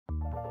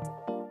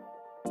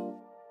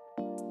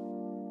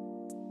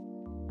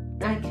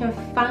I can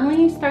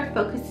finally start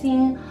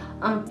focusing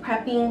on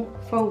prepping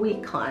for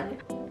WeCon.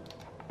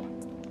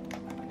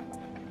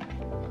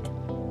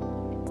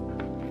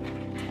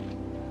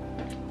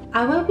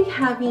 I will be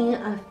having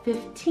a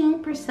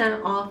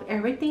 15% off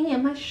everything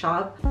in my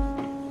shop.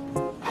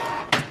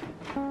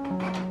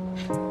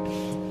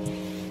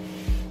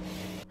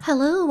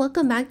 Hello,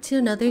 welcome back to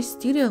another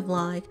studio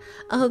vlog.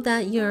 I hope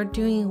that you're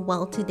doing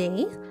well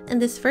today. In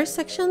this first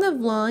section of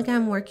the vlog,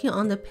 I'm working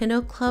on the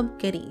Pinto Club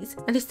goodies.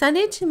 I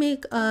decided to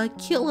make a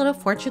cute little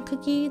fortune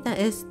cookie that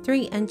is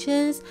 3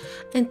 inches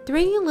and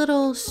 3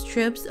 little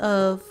strips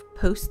of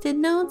post-it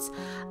notes.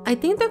 I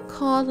think they're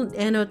called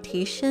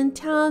annotation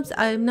tabs.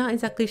 I'm not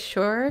exactly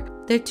sure.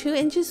 They're 2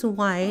 inches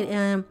wide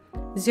and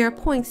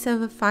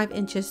 0.75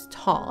 inches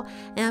tall,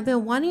 and I've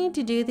been wanting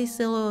to do these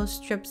little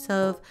strips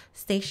of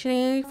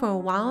stationery for a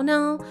while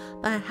now,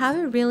 but I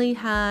haven't really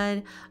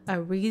had a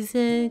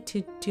reason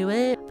to do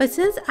it. But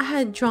since I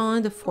had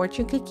drawn the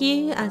fortune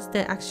cookie as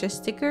the extra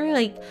sticker,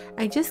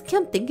 I just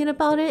kept thinking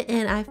about it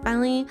and I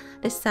finally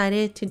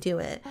decided to do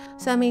it.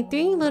 So I made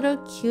 3 little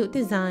cute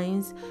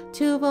designs.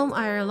 2 of them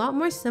are a lot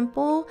more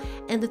simple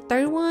and the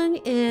third one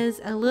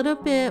is a little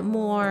bit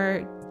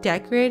more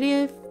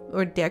decorative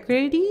or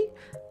decorative.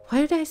 Why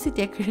did I say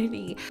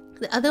decorative?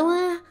 The other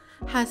one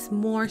has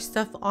more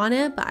stuff on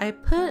it, but I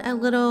put a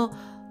little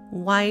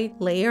white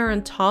layer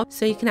on top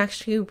so you can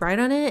actually write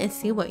on it and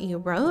see what you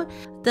wrote.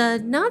 The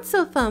not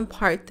so fun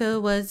part though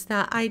was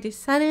that I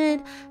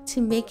decided to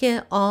make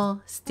it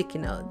all sticky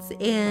notes.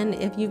 And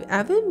if you've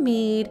ever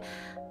made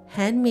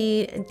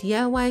handmade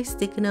DIY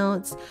sticky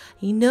notes,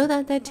 you know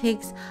that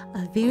takes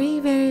a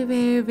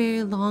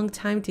very long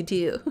time to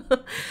do.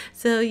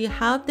 So you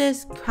have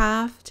this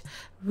craft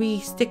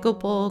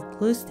re-stickable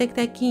glue stick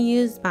that you can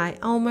use by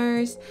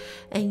Elmer's,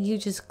 and you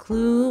just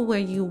glue where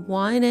you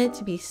want it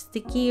to be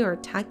sticky or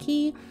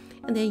tacky,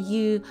 and then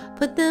you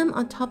put them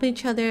on top of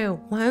each other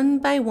one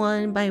by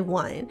one by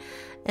one.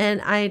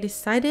 And I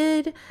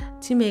decided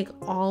to make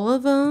all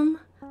of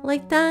them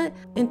like that.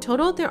 In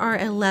total there are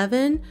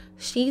 11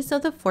 sheets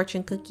of the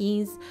fortune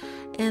cookies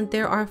and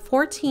there are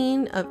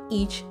 14 of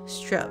each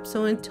strip,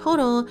 so in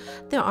total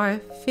there are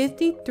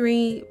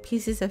 53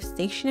 pieces of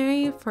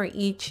stationery for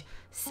each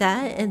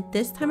set, and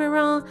this time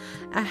around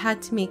I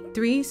had to make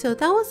 3, so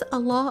that was a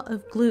lot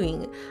of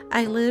gluing.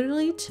 I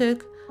literally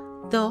took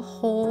the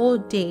whole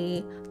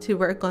day to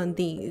work on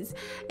these,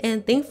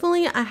 and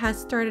thankfully I had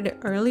started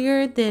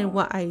earlier than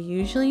what I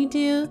usually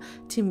do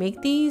to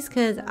make these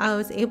because I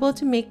was able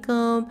to make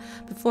them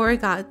before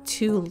it got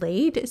too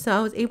late, so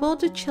I was able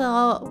to chill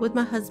out with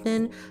my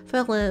husband for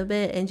a little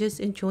bit and just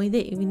enjoy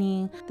the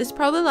evening. This is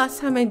probably the last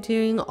time I'm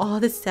doing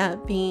all the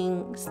set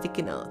being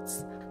sticky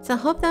notes, so I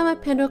hope that my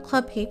Pinto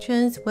Club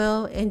patrons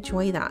will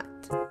enjoy that.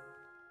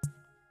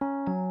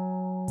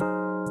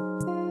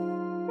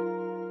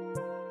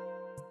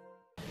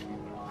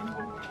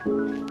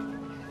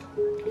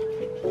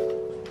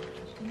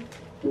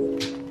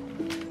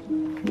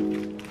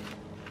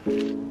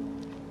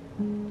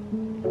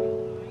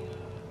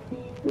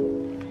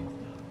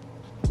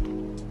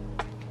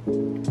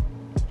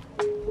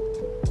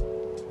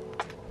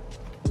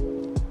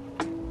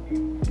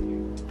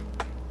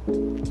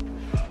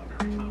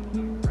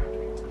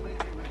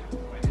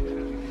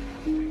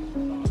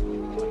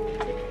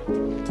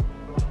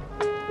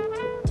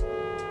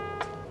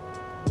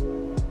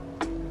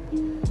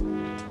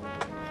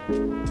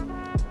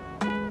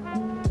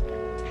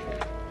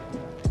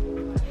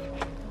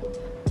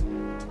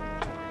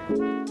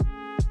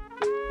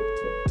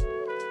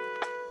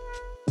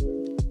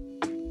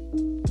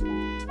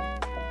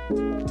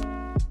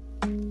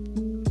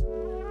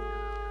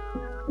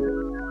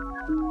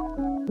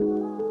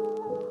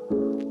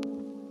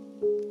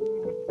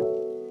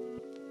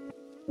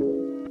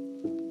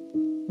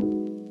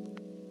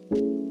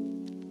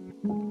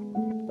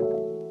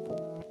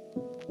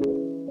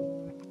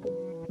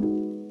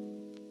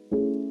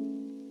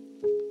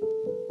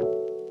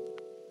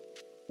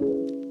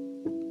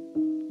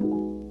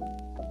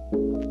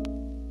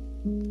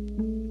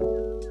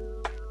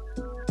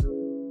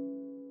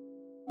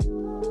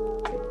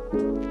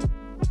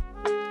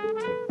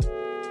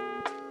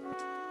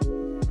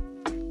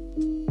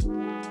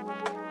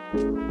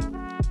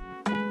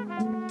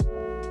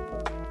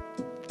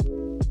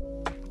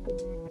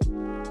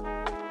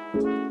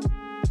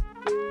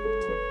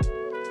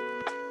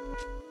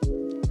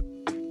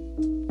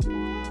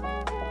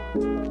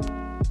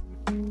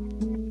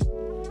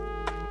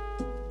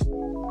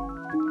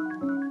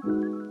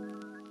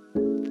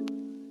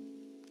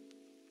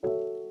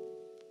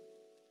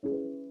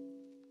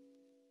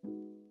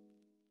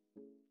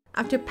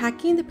 After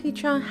packing the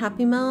Patreon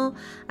Happy Mail,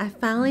 I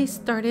finally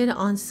started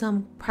on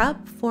some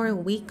prep for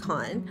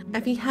WeCon.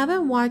 If you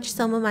haven't watched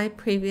some of my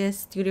previous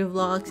studio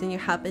vlogs and you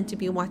happen to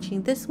be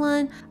watching this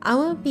one, I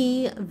will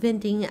be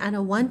vending at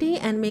a one-day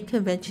anime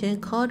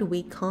convention called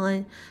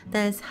WeCon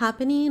that is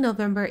happening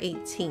November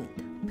 18th.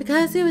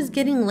 Because it was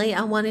getting late,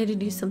 I wanted to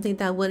do something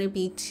that wouldn't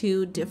be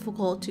too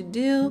difficult to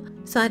do,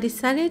 so I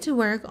decided to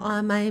work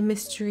on my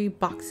mystery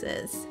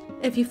boxes.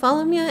 If you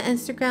follow me on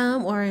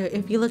Instagram or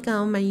if you look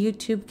on my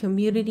YouTube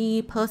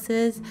community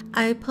posts,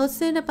 I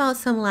posted about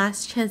some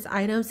last chance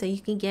items that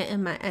you can get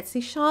in my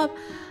Etsy shop.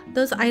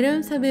 Those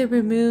items have been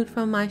removed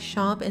from my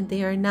shop and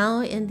they are now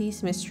in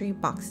these mystery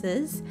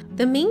boxes.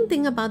 The main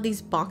thing about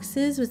these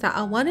boxes was that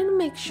I wanted to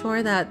make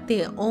sure that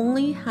they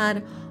only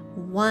had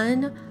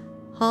one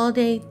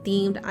holiday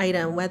themed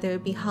item, whether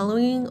it be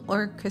Halloween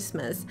or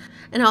Christmas.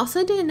 And I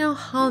also didn't know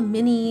how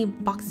many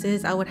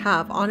boxes I would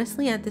have.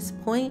 Honestly, at this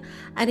point,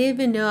 I didn't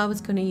even know I was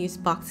going to use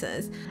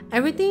boxes.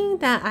 Everything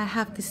that I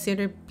have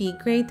considered B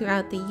grade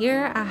throughout the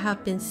year, I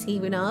have been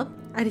saving up.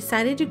 I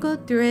decided to go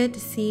through it to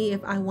see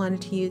if I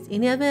wanted to use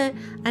any of it.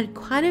 I had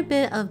quite a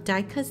bit of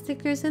die cut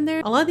stickers in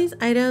there. A lot of these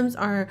items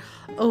are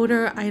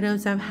older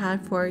items I've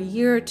had for a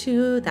year or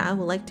two that I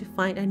would like to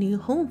find a new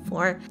home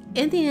for.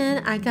 In the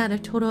end, I got a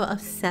total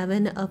of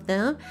 7 of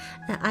them,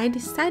 and I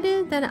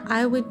decided that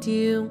I would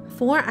do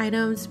 4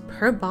 items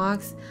per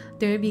box.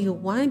 There would be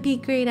 1 B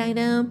grade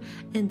item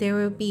and there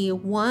would be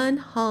 1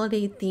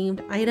 holiday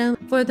themed item.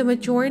 For the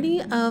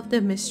majority of the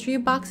mystery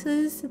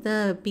boxes,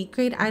 the B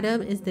grade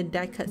item is the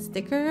die cut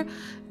sticker.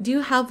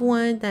 Do have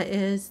one that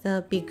is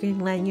the B grade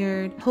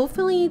lanyard.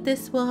 Hopefully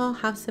this will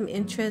have some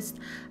interest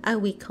at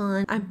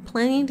WeCon. I'm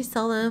planning to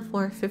sell them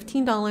for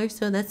 $15,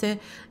 so that's a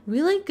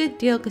really good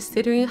deal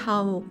considering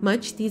how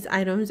much these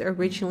items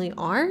originally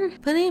are.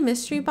 Putting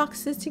mystery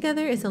boxes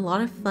together is a lot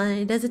of fun.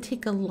 It doesn't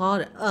take a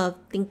lot of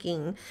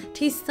thinking. It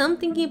takes some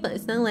thinking, but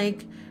it's not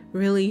like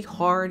really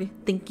hard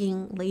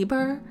thinking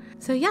labor.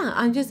 So yeah,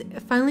 I'm just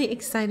finally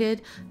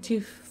excited to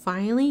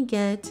finally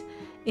get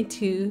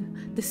into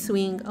the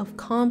swing of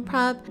con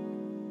prep.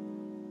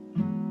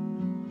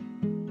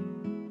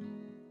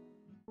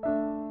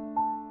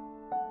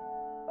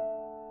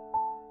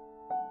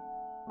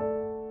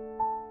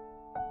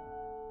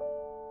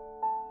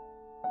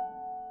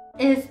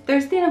 It's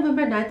Thursday,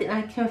 November 9th, and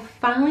I can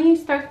finally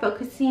start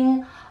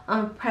focusing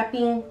on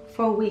prepping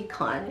for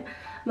WeCon.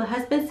 My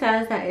husband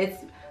says that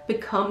it's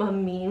become a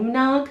meme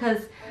now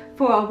because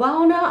for a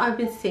while now I've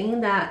been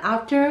saying that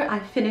after I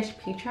finish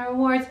Patreon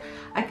Awards,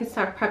 I can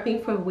start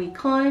prepping for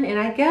WeCon, and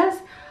I guess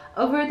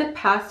over the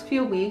past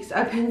few weeks,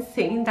 I've been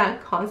saying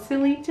that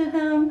constantly to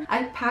him.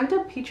 I packed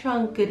up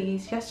Patreon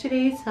goodies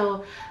yesterday,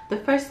 so the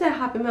first set of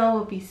Happy Mail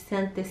will be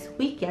sent this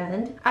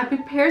weekend. I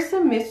prepared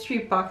some mystery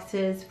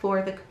boxes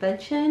for the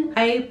convention.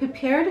 I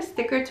prepared a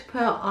sticker to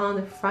put on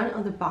the front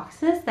of the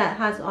boxes that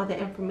has all the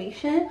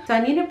information. So I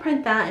need to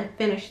print that and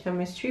finish the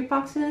mystery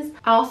boxes.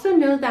 I also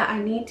know that I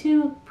need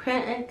to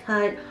print and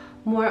cut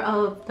more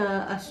of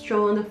the A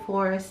Stroll in the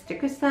Forest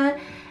sticker set,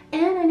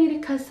 and I need to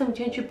cut some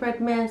gingerbread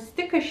man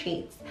sticker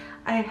sheets.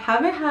 I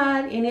haven't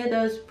had any of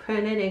those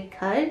printed and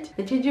cut.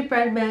 The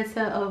gingerbread man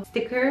set of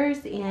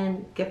stickers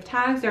and gift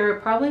tags are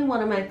probably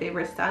one of my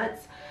favorite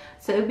sets,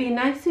 so it'd be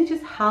nice to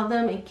just have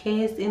them in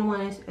case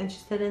anyone is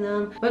interested in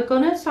them. We're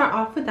gonna start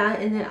off with that,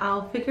 and then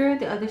I'll figure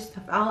the other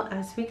stuff out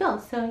as we go.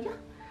 So yeah,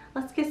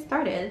 let's get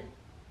started.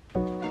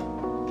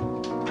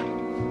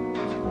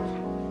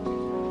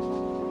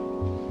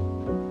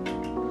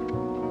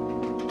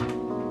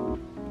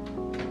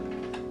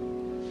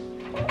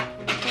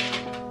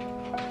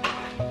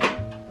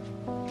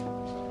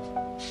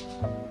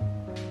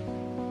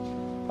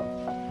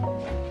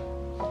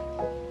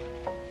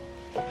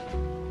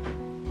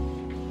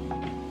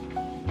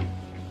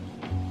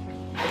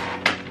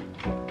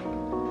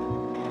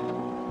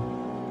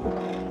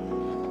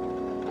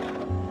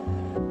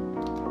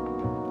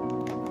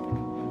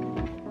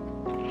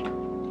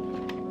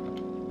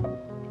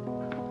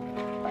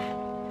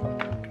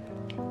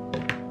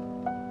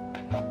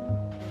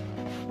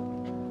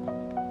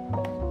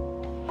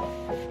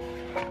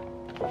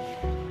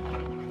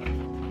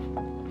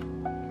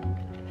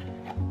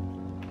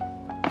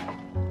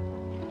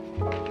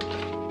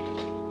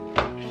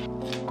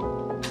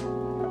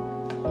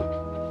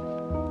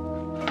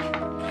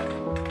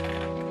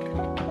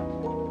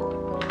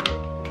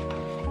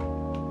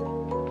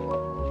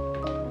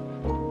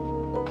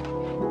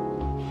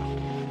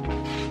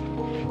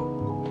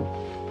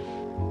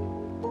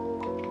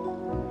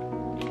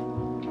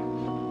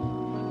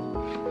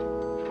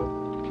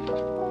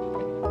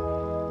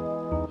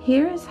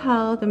 Here is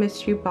how the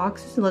mystery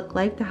boxes look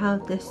like. They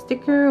have this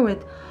sticker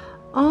with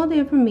all the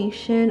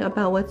information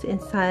about what's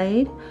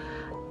inside.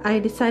 I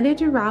decided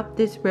to wrap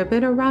this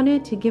ribbon around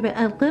it to give it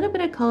a little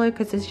bit of color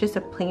because it's just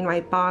a plain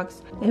white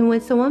box. And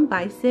when someone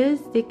buys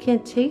this, they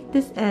can take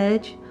this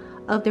edge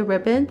of the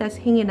ribbon that's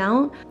hanging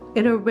out.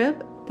 It'll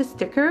rip the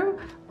sticker,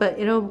 but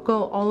it'll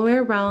go all the way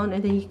around,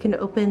 and then you can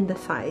open the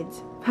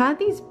sides. I've had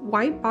these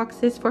white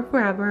boxes for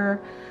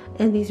forever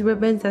and these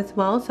ribbons as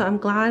well, so I'm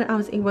glad I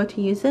was able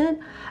to use it.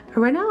 I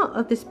ran out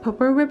of this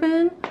purple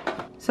ribbon,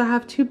 so I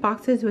have 2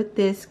 boxes with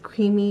this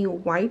creamy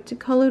white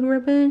colored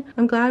ribbon.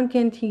 I'm glad I'm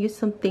getting to use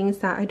some things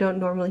that I don't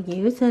normally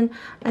use, and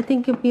I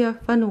think it'd be a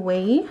fun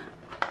way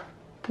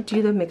to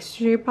do the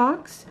mystery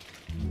box.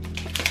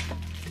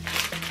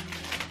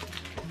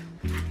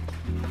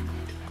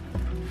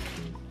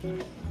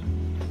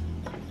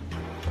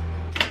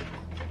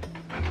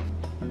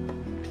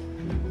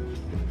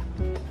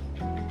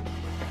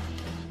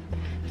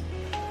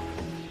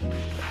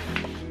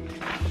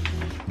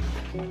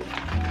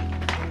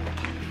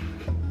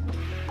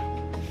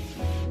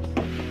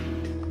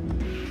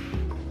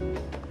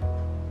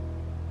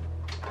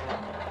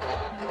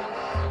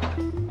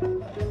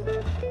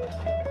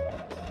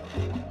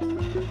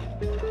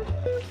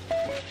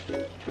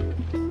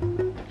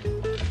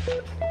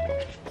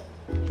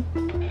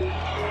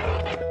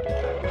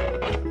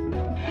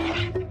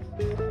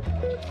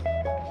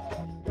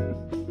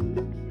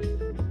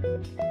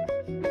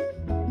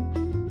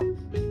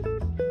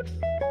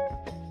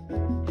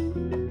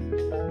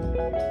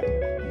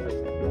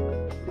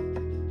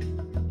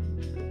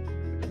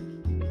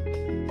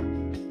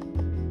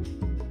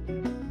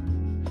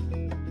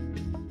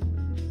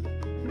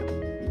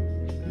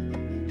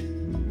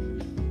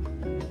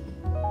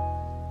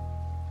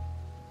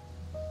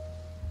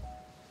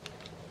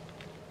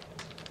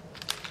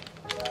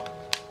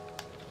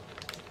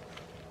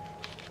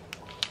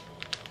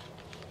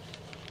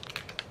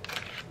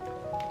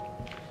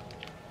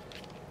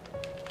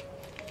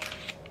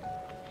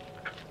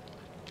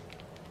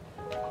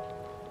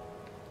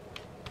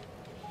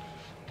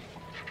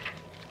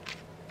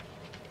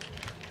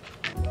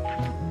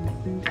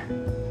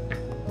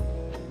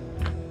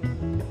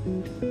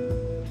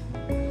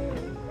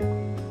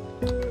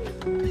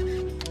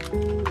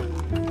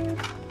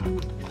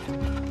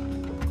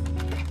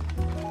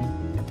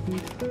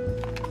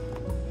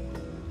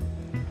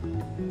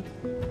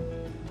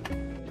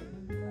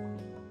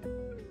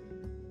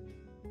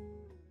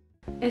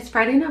 It's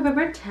Friday,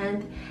 November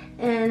 10th,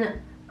 and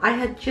I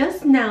had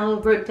just now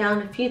wrote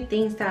down a few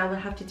things that I would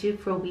have to do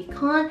for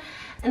WeCon,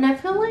 and I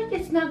feel like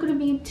it's not going to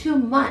be too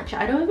much.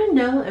 I don't even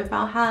know if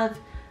I'll have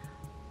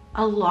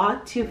a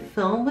lot to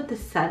film with the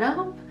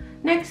setup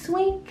next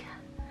week.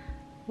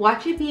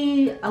 Watch it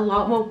be a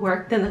lot more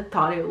work than I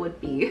thought it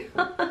would be.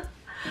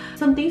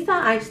 Some things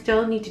that I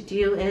still need to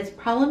do is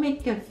probably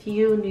make a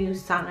few new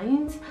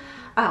signs.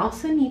 I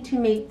also need to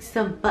make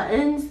some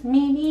buttons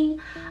maybe.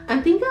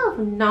 I'm thinking of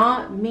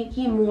not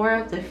making more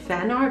of the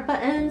fan art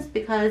buttons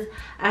because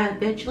I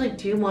eventually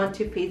do want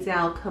to phase it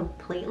out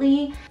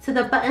completely. So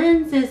the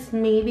buttons is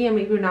maybe and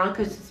maybe not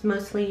because it's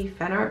mostly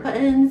fan art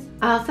buttons.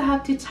 I also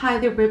have to tie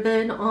the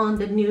ribbon on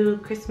the new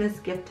Christmas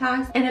gift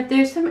tags. And if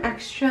there's some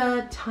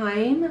extra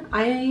time,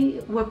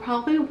 I will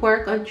probably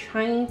work on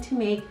trying to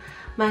make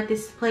my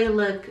display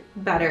look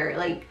better.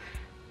 Like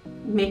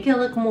make it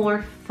look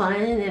more fun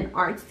and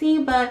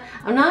artsy, but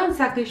I'm not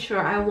exactly sure.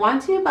 I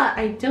want to, but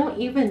I don't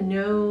even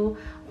know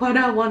what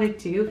I want to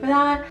do for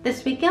that.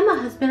 This weekend my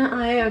husband and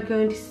I are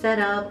going to set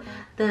up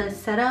the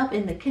setup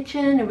in the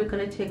kitchen, and we're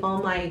going to take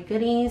all my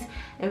goodies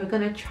and we're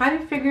going to try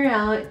to figure it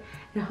out,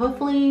 and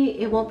hopefully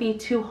it won't be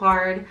too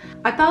hard.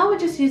 I thought I would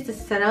just use the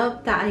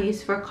setup that I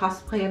used for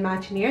Cosplay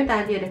Imagineer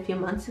that I did a few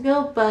months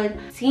ago, but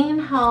seeing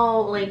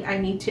how like I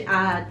need to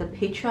add the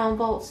Patreon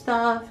vault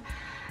stuff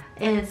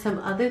and some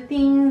other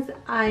things,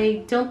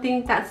 I don't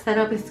think that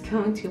setup is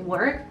going to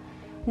work.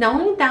 Not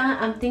only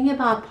that, I'm thinking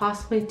about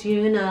possibly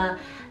doing a,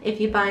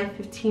 if you buy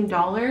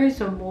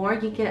 $15 or more,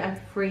 you get a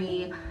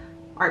free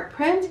art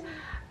print.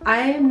 I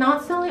am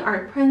not selling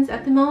art prints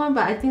at the moment,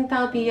 but I think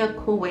that would be a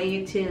cool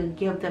way to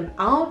give them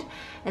out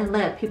and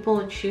let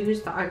people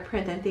choose the art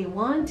print that they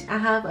want. I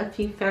have a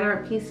few fan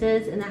art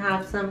pieces and I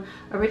have some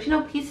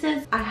original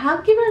pieces. I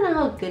have given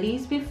out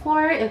goodies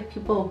before if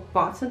people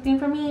bought something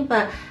from me,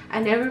 but I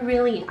never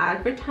really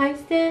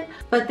advertised it.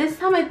 But this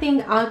time I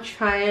think I'll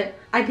try it.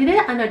 I did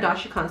it on a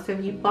DashiCon, so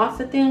if you bought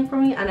something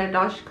from me on a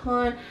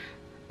DashiCon,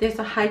 there's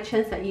a high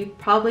chance that you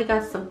probably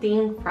got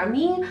something from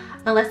me,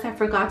 unless I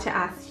forgot to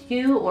ask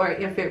you, or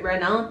if it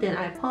ran out, then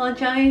I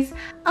apologize.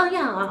 Oh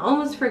yeah, I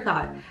almost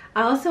forgot.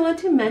 I also want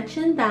to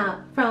mention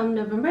that from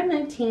November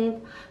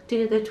 19th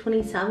to the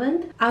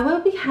 27th, I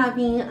will be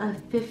having a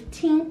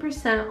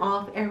 15%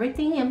 off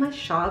everything in my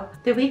shop.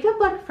 The week of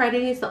Black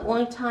Friday is the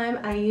only time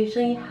I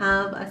usually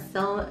have a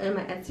sale in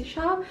my Etsy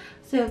shop.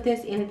 So if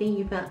there's anything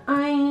you've been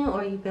eyeing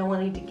or you've been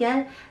wanting to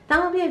get,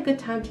 that would be a good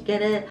time to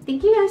get it.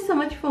 Thank you guys so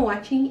much for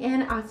watching,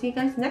 and I'll see you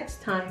guys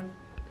next time.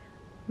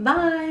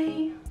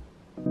 Bye!